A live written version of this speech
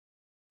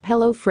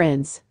Hello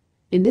friends.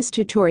 In this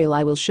tutorial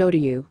I will show to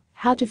you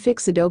how to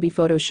fix Adobe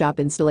Photoshop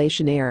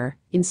installation error,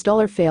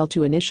 installer failed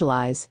to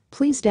initialize.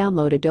 Please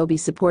download Adobe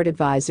Support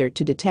Advisor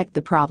to detect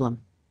the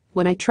problem.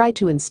 When I try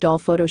to install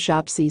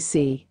Photoshop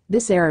CC,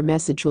 this error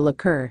message will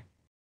occur.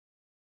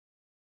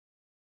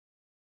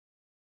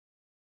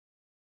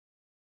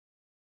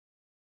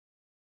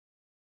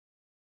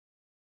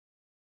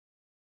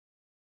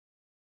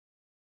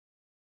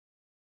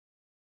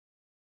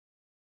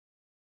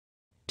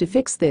 To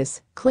fix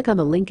this, click on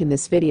the link in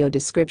this video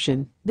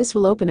description. This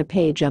will open a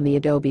page on the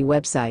Adobe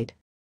website.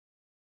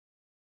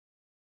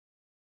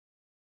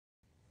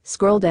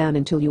 Scroll down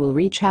until you will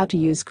reach How to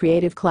Use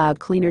Creative Cloud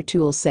Cleaner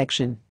Tools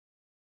section.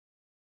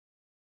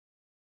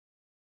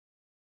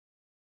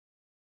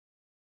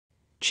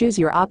 Choose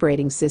your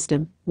operating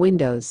system,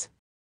 Windows.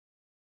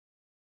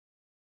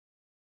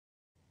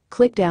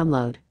 Click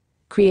Download.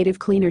 Creative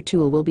Cleaner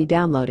tool will be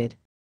downloaded.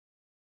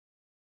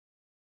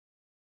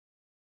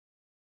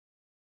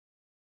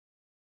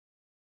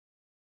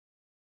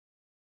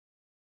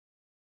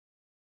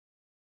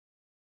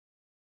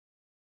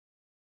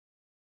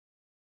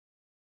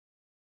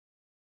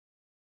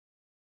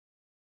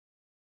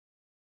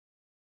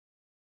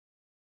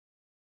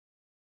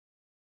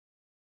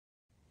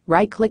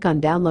 Right-click on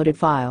downloaded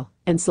file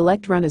and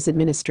select Run as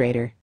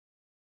Administrator.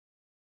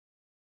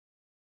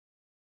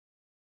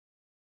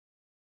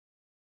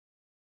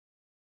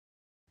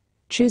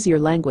 Choose your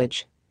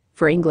language.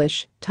 For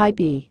English, type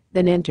E,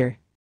 then enter.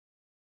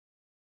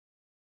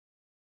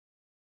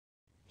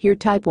 Here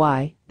type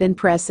Y, then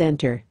press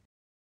enter.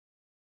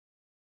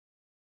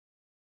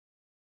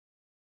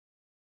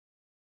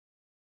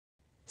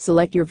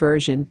 Select your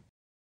version.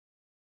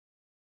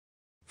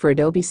 For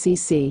Adobe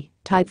CC,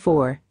 type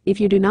 4. If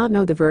you do not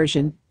know the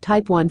version,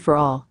 type 1 for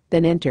all,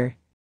 then enter.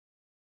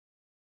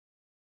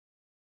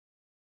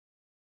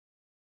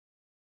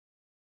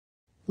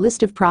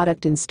 List of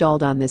product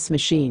installed on this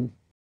machine.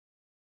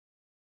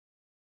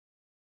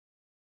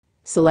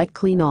 Select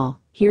Clean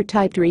All. Here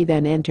type 3,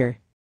 then enter.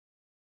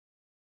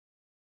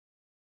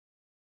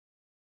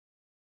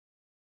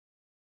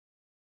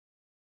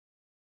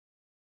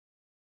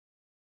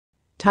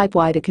 Type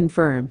Y to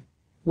confirm.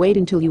 Wait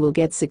until you will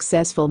get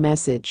successful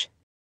message.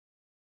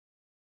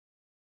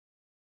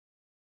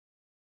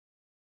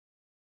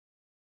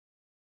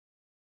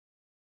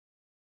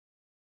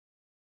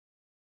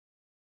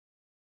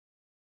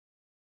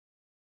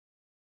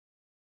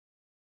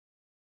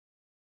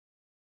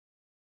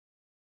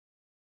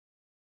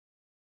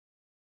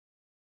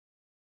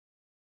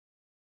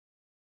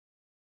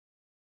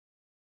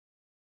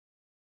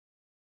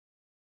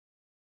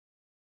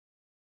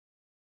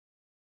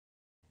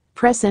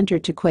 Press enter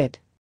to quit.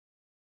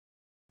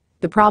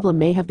 The problem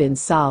may have been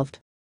solved.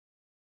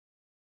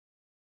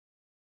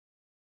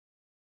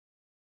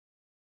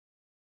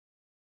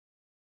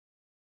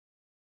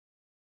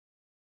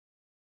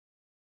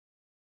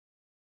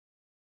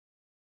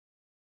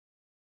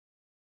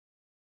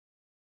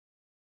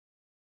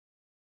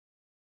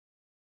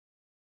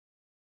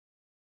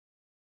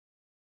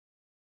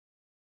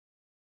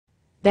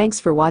 Thanks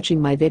for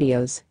watching my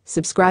videos.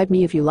 Subscribe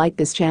me if you like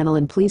this channel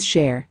and please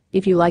share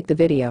if you like the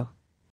video.